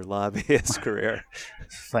Washington in your lobbyist career.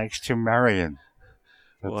 Thanks to Marion,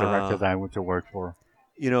 the director that I went to work for.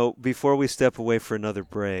 Before we step away for another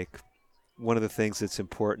break, one of the things that's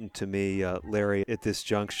important to me, Larry, at this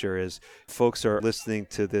juncture is folks are listening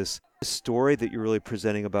to this story that you're really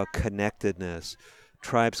presenting about connectedness,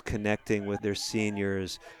 tribes connecting with their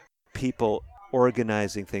seniors, people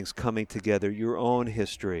organizing things, coming together, your own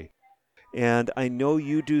history. And I know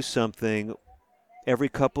you do something every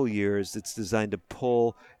couple years that's designed to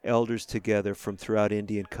pull elders together from throughout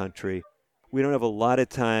Indian country. We don't have a lot of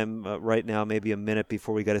time right now, maybe a minute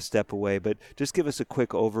before we got to step away, but just give us a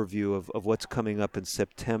quick overview of what's coming up in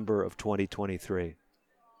September of 2023.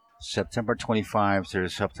 September 25 through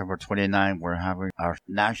September 29, we're having our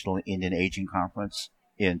National Indian Aging Conference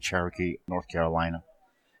in Cherokee, North Carolina.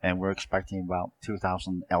 And we're expecting about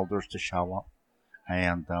 2,000 elders to show up.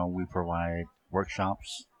 And we provide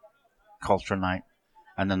workshops, culture night,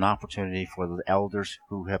 and an opportunity for the elders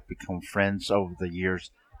who have become friends over the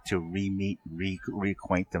years to re-meet,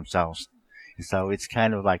 reacquaint themselves. And so it's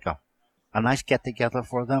kind of like a nice get-together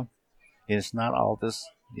for them. It's not all this,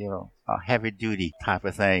 a heavy-duty type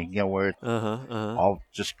of thing, where it's all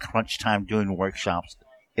just crunch time doing workshops.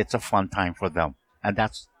 It's a fun time for them, and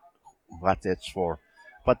that's what it's for.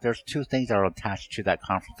 But there's two things that are attached to that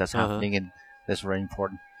conference that's happening, and that's very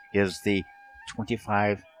important, is the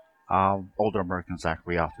 25 Older Americans Act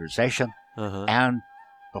reauthorization and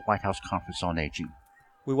the White House Conference on Aging.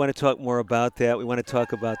 We want to talk more about that. We want to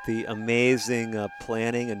talk about the amazing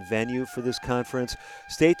planning and venue for this conference.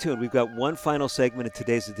 Stay tuned. We've got one final segment in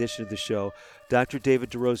today's edition of the show. Dr.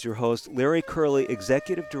 David DeRose, your host. Larry Curley,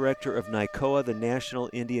 Executive Director of NICOA, the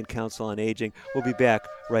National Indian Council on Aging. We'll be back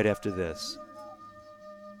right after this.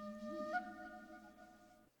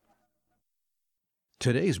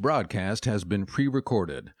 Today's broadcast has been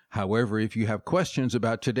pre-recorded. However, if you have questions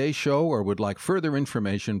about today's show or would like further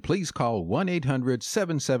information, please call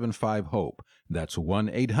 1-800-775-HOPE. That's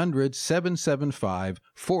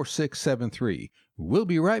 1-800-775-4673. We'll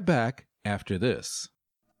be right back after this.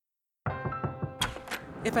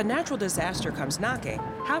 If a natural disaster comes knocking,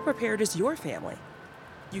 how prepared is your family?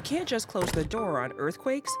 You can't just close the door on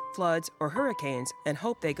earthquakes, floods, or hurricanes and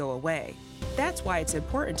hope they go away. That's why it's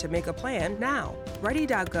important to make a plan now.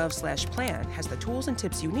 Ready.gov/plan has the tools and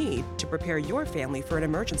tips you need to prepare your family for an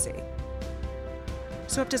emergency.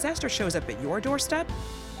 So if disaster shows up at your doorstep,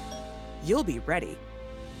 you'll be ready.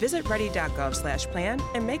 Visit ready.gov/plan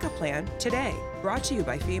and make a plan today. Brought to you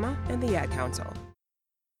by FEMA and the Ad Council.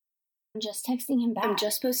 I'm just texting him back. I'm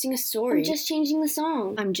just posting a story. I'm just changing the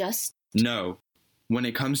song. No. When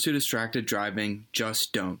it comes to distracted driving,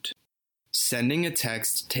 just don't. Sending a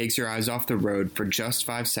text takes your eyes off the road for just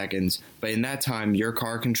 5 seconds, but in that time, your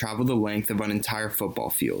car can travel the length of an entire football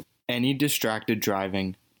field. Any distracted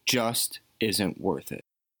driving just isn't worth it.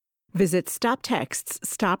 Visit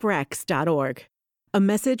StopTextsStopWrecks.org. A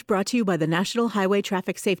message brought to you by the National Highway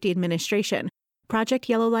Traffic Safety Administration, Project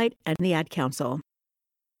Yellow Light, and the Ad Council.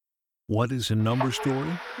 What is a number story?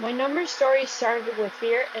 My number story started with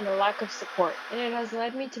fear and a lack of support, and it has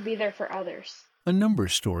led me to be there for others. A number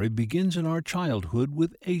story begins in our childhood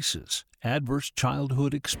with ACEs, adverse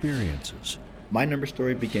childhood experiences. My number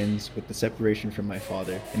story begins with the separation from my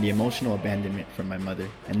father and the emotional abandonment from my mother,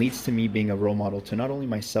 and leads to me being a role model to not only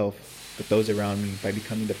myself, but those around me by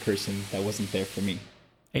becoming the person that wasn't there for me.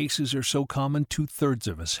 ACEs are so common, 2/3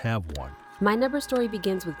 of us have one. My number story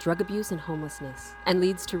begins with drug abuse and homelessness, and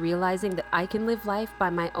leads to realizing that I can live life by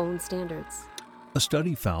my own standards. A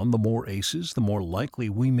study found the more ACEs, the more likely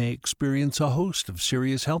we may experience a host of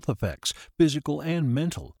serious health effects, physical and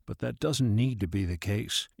mental, but that doesn't need to be the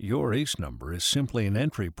case. Your ACE number is simply an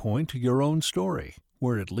entry point to your own story.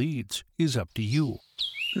 Where it leads is up to you.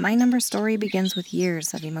 My number story begins with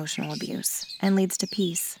years of emotional abuse and leads to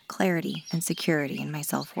peace, clarity, and security in my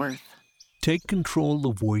self-worth. Take control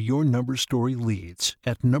of where your number story leads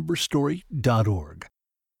at numberstory.org.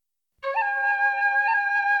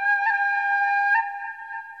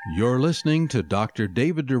 You're listening to Dr.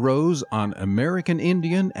 David DeRose on American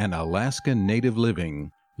Indian and Alaska Native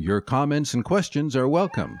Living. Your comments and questions are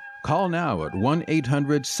welcome. Call now at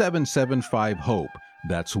 1-800-775-HOPE.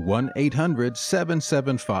 That's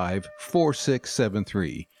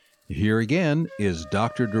 1-800-775-4673. Here again is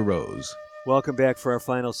Dr. DeRose. Welcome back for our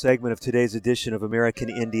final segment of today's edition of American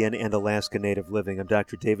Indian and Alaska Native Living. I'm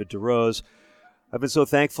Dr. David DeRose. I've been so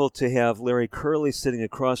thankful to have Larry Curley sitting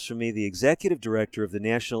across from me, the Executive Director of the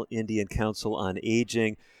National Indian Council on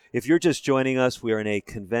Aging. If you're just joining us, we are in a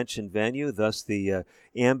convention venue, thus the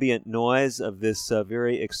ambient noise of this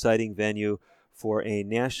very exciting venue for a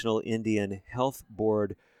National Indian Health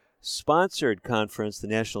Board sponsored conference, the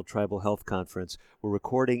National Tribal Health Conference. We're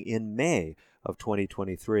recording in May of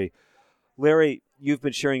 2023. Larry, you've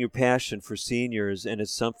been sharing your passion for seniors, and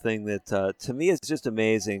it's something that to me is just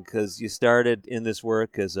amazing because you started in this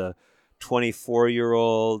work as a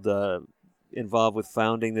 24-year-old involved with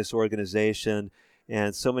founding this organization,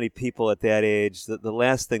 and so many people at that age, the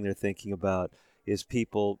last thing they're thinking about is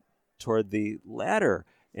people toward the latter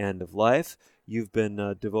end of life. You've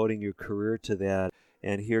been devoting your career to that,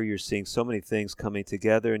 and here you're seeing so many things coming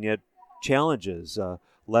together, and yet challenges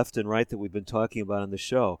left and right that we've been talking about on the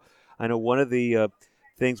show. I know one of the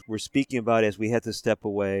things we're speaking about as we had to step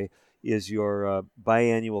away is your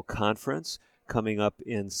biannual conference coming up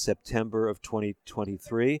in September of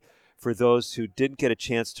 2023. For those who didn't get a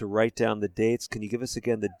chance to write down the dates, can you give us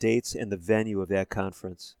again the dates and the venue of that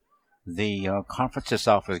conference? The conference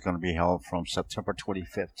itself is going to be held from September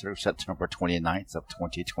 25th through September 29th of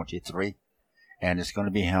 2023, and it's going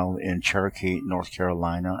to be held in Cherokee, North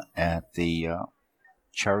Carolina at the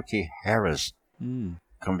Cherokee Harris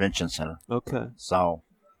Convention Center. Okay. So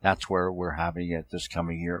that's where we're having it this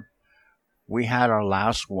coming year. We had our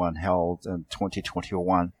last one held in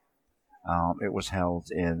 2021. It was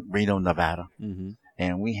held in Reno, Nevada. Mm-hmm.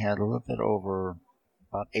 And we had a little bit over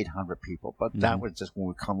about 800 people. But that was just when we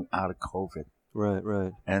were coming out of COVID. Right,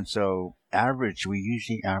 right. And so we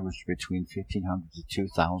usually average between 1,500 to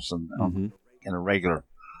 2,000 in a regular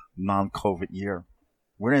non-COVID year.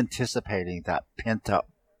 We're anticipating that pent-up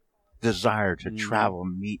desire to travel,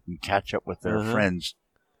 meet, and catch up with their friends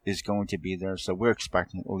is going to be there. So we're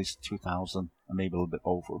expecting at least 2,000, maybe a little bit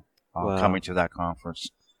over, coming to that conference.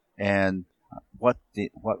 And what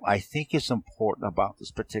I think is important about this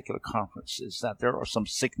particular conference is that there are some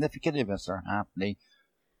significant events that are happening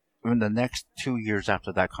in the next 2 years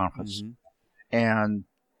after that conference. And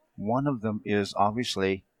one of them is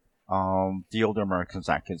obviously the Older Americans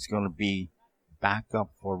Act. It's going to be back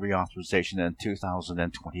up for reauthorization in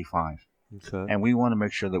 2025. Okay. And we want to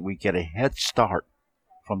make sure that we get a head start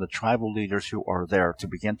from the tribal leaders who are there to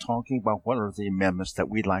begin talking about what are the amendments that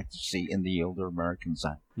we'd like to see in the Older Americans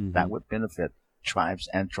Act that would benefit tribes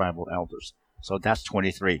and tribal elders. So that's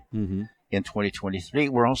 23. Mm-hmm. In 2023,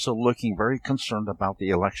 we're also looking very concerned about the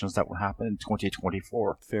elections that will happen in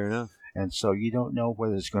 2024. Fair enough. And so you don't know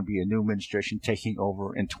whether there's going to be a new administration taking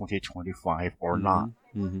over in 2025 or not.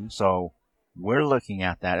 Mm-hmm. So we're looking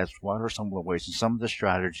at that as what are some of the ways and some of the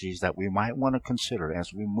strategies that we might want to consider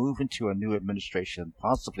as we move into a new administration,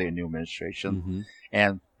 possibly a new administration,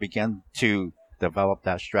 and begin to develop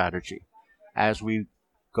that strategy. As we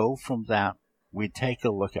go from that, we take a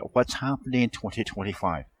look at what's happening in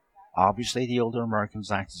 2025. Obviously, the Older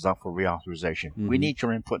Americans Act is up for reauthorization. We need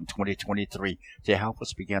your input in 2023 to help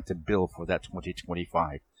us begin to build for that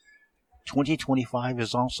 2025. 2025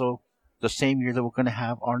 is also the same year that we're going to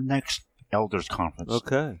have our next Elders Conference.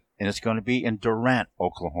 Okay. And it's going to be in Durant,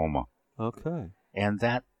 Oklahoma. Okay. And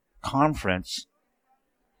that conference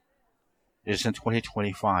is in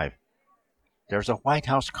 2025. There's a White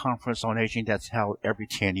House Conference on Aging that's held every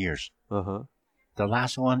 10 years. Uh-huh. The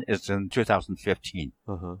last one is in 2015.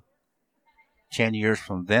 Uh-huh. 10 years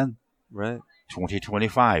from then, right?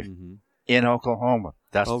 2025 in Oklahoma.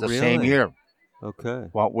 That's the same year. Okay.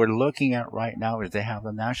 What we're looking at right now is they have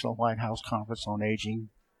the National White House Conference on Aging.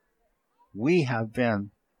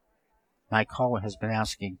 NICOA has been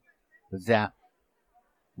asking that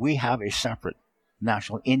we have a separate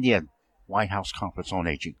National Indian White House Conference on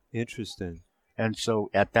Aging. Interesting. And so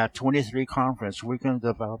at that 23 conference, we're going to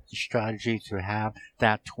develop the strategy to have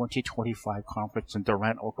that 2025 conference in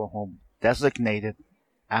Durant, Oklahoma, designated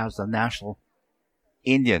as the National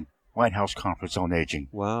Indian White House Conference on Aging.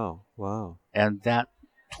 Wow. Wow. And that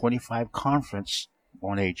 25 conference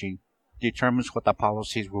on aging determines what the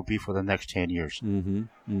policies will be for the next 10 years.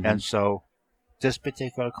 And so this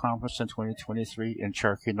particular conference in 2023 in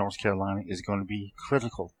Cherokee, North Carolina is going to be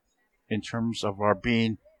critical in terms of our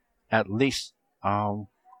being at least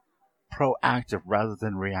proactive rather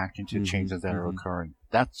than reacting to changes that are occurring.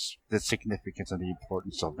 That's the significance and the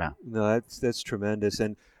importance of that. No, that's tremendous.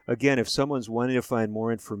 And again, if someone's wanting to find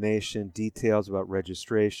more information, details about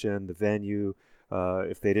registration, the venue,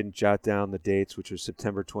 if they didn't jot down the dates, which are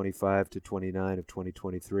September 25 to 29 of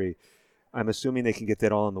 2023, I'm assuming they can get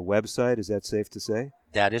that all on the website. Is that safe to say?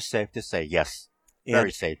 That is safe to say, yes.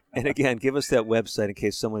 Very safe. And again, give us that website in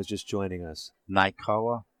case someone is just joining us.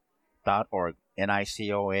 NICOA.org.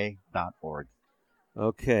 NICOA.org.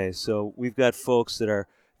 Okay, so we've got folks that are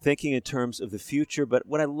thinking in terms of the future, but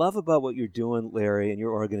what I love about what you're doing, Larry, and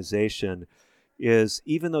your organization is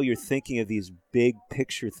even though you're thinking of these big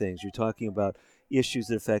picture things, you're talking about issues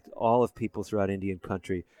that affect all of people throughout Indian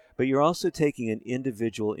country, but you're also taking an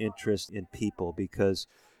individual interest in people because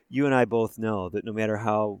you and I both know that no matter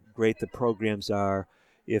how great the programs are,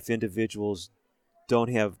 if individuals don't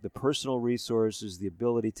have the personal resources, the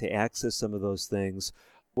ability to access some of those things,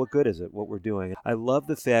 what good is it, what we're doing? I love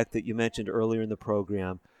the fact that you mentioned earlier in the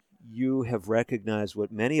program, you have recognized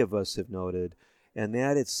what many of us have noted, and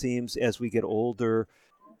that it seems as we get older,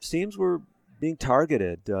 seems we're being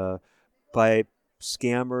targeted by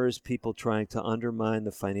scammers, people trying to undermine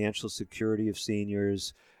the financial security of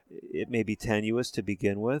seniors. It may be tenuous to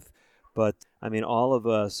begin with, but I mean, all of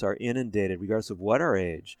us are inundated, regardless of what our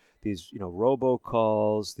age. These,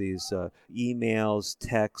 robocalls, these emails,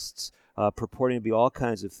 texts, purporting to be all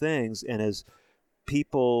kinds of things. And as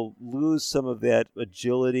people lose some of that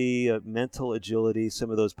agility, mental agility,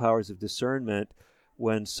 some of those powers of discernment,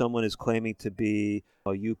 when someone is claiming to be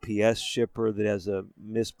a UPS shipper that has a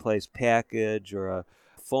misplaced package or a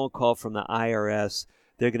phone call from the IRS,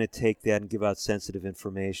 they're going to take that and give out sensitive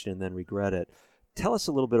information and then regret it. Tell us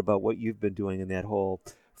a little bit about what you've been doing in that whole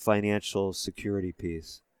financial security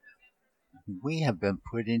piece. We have been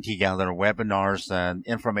putting together webinars and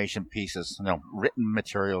information pieces, written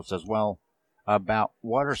materials as well, about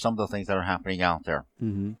what are some of the things that are happening out there.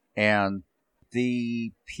 And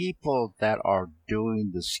the people that are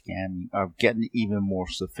doing the scamming are getting even more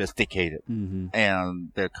sophisticated. And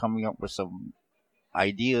they're coming up with some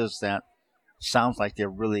ideas that sounds like they're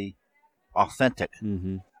really authentic.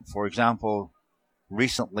 For example,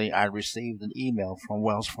 recently I received an email from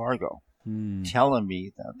Wells Fargo telling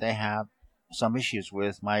me that they have some issues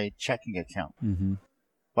with my checking account.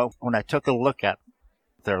 But when I took a look at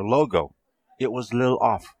their logo, it was a little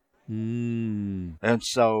off. And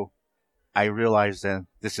so I realized then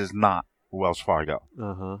this is not Wells Fargo.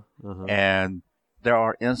 And there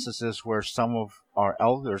are instances where some of our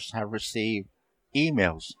elders have received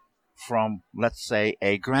emails from, let's say,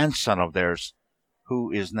 a grandson of theirs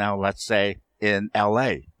who is now, let's say, in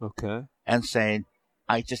L.A. Okay. And saying,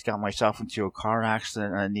 I just got myself into a car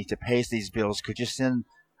accident and I need to pay these bills. Could you send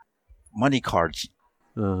money cards?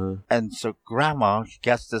 Uh-huh. And so grandma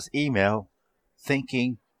gets this email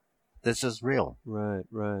thinking this is real. Right,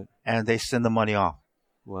 right. And they send the money off.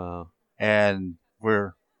 Wow. And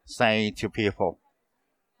we're saying to people,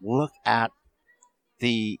 look at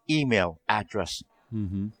the email address.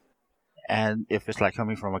 Mm-hmm. And if it's like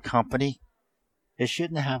coming from a company, it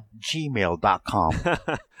shouldn't have gmail.com.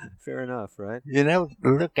 Fair enough, right?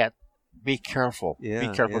 Be careful. Yeah,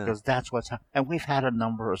 be careful, yeah. because that's what's happening. And we've had a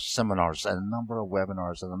number of seminars and a number of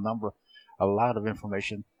webinars and a lot of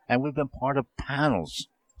information. And we've been part of panels.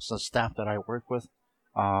 So staff that I work with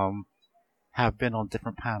have been on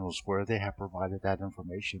different panels where they have provided that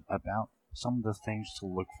information about some of the things to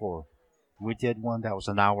look for. We did one that was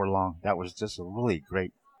an hour long. That was just a really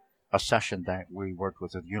great session that we worked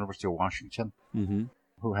with at the University of Washington, Mm-hmm.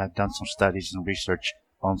 who had done some studies and research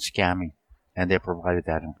on scamming, and they provided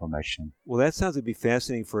that information. Well, that sounds to be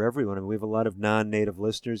fascinating for everyone. I mean, we have a lot of non-native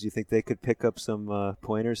listeners. You think they could pick up some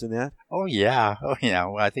pointers in that? Oh, yeah.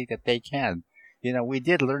 Well, I think that they can. We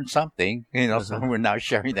did learn something, so we're now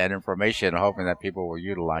sharing that information, hoping that people will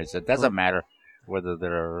utilize it. Doesn't matter whether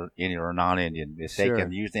they're Indian or non-Indian. If they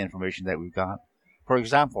can use the information that we've got. For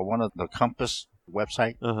example, one of the Compass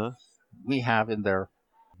website, we have in there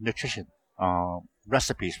nutrition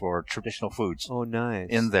recipes for traditional foods. Oh, nice.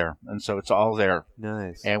 In there. And so it's all there.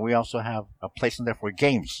 Nice. And we also have a place in there for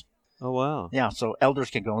games. Oh, wow. Yeah, so elders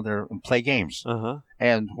can go in there and play games.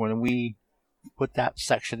 And when we put that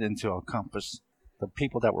section into our Compass, the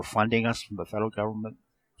people that were funding us from the federal government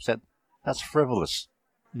said, that's frivolous.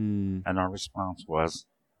 Mm. And our response was,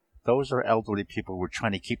 those are elderly people who are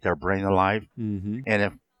trying to keep their brain alive. Mm-hmm. And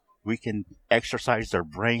if we can exercise their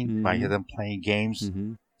brain by them playing games,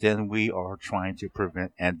 then we are trying to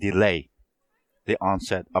prevent and delay the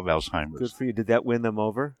onset of Alzheimer's. Good for you. Did that win them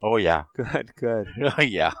over? Oh, yeah. Good, good.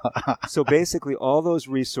 Yeah. So basically, all those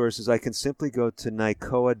resources, I can simply go to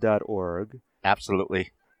NICOA.org.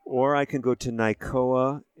 Absolutely. Or I can go to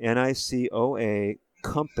NICOA, NICOA,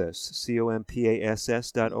 Compass,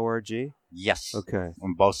 COMPASS.org. Yes. Okay.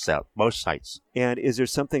 On both sites. And is there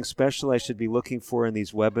something special I should be looking for in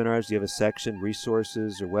these webinars? Do you have a section,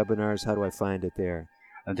 resources or webinars? How do I find it there?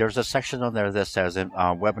 And there's a section on there that says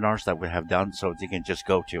webinars that we have done, so you can just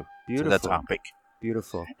go to the topic.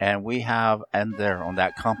 Beautiful. And we have, and there on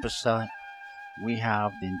that Compass site, we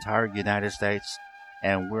have the entire United States,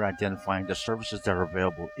 and we're identifying the services that are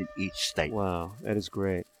available in each state. Wow, that is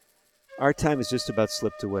great. Our time is just about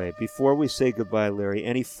slipped away. Before we say goodbye, Larry,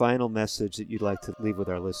 any final message that you'd like to leave with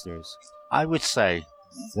our listeners? I would say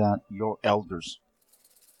that your elders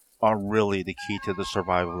are really the key to the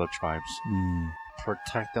survival of tribes.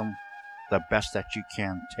 Protect them the best that you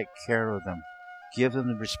can. Take care of them. Give them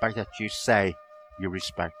the respect that you say you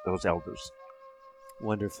respect those elders.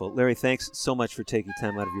 Wonderful. Larry, thanks so much for taking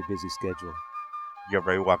time out of your busy schedule. You're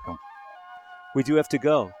very welcome. We do have to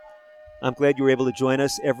go. I'm glad you were able to join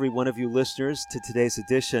us, every one of you listeners, to today's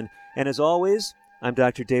edition. And as always, I'm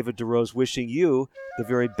Dr. David DeRose, wishing you the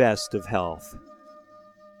very best of health.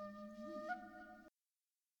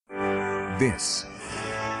 This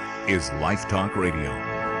is Life Talk Radio.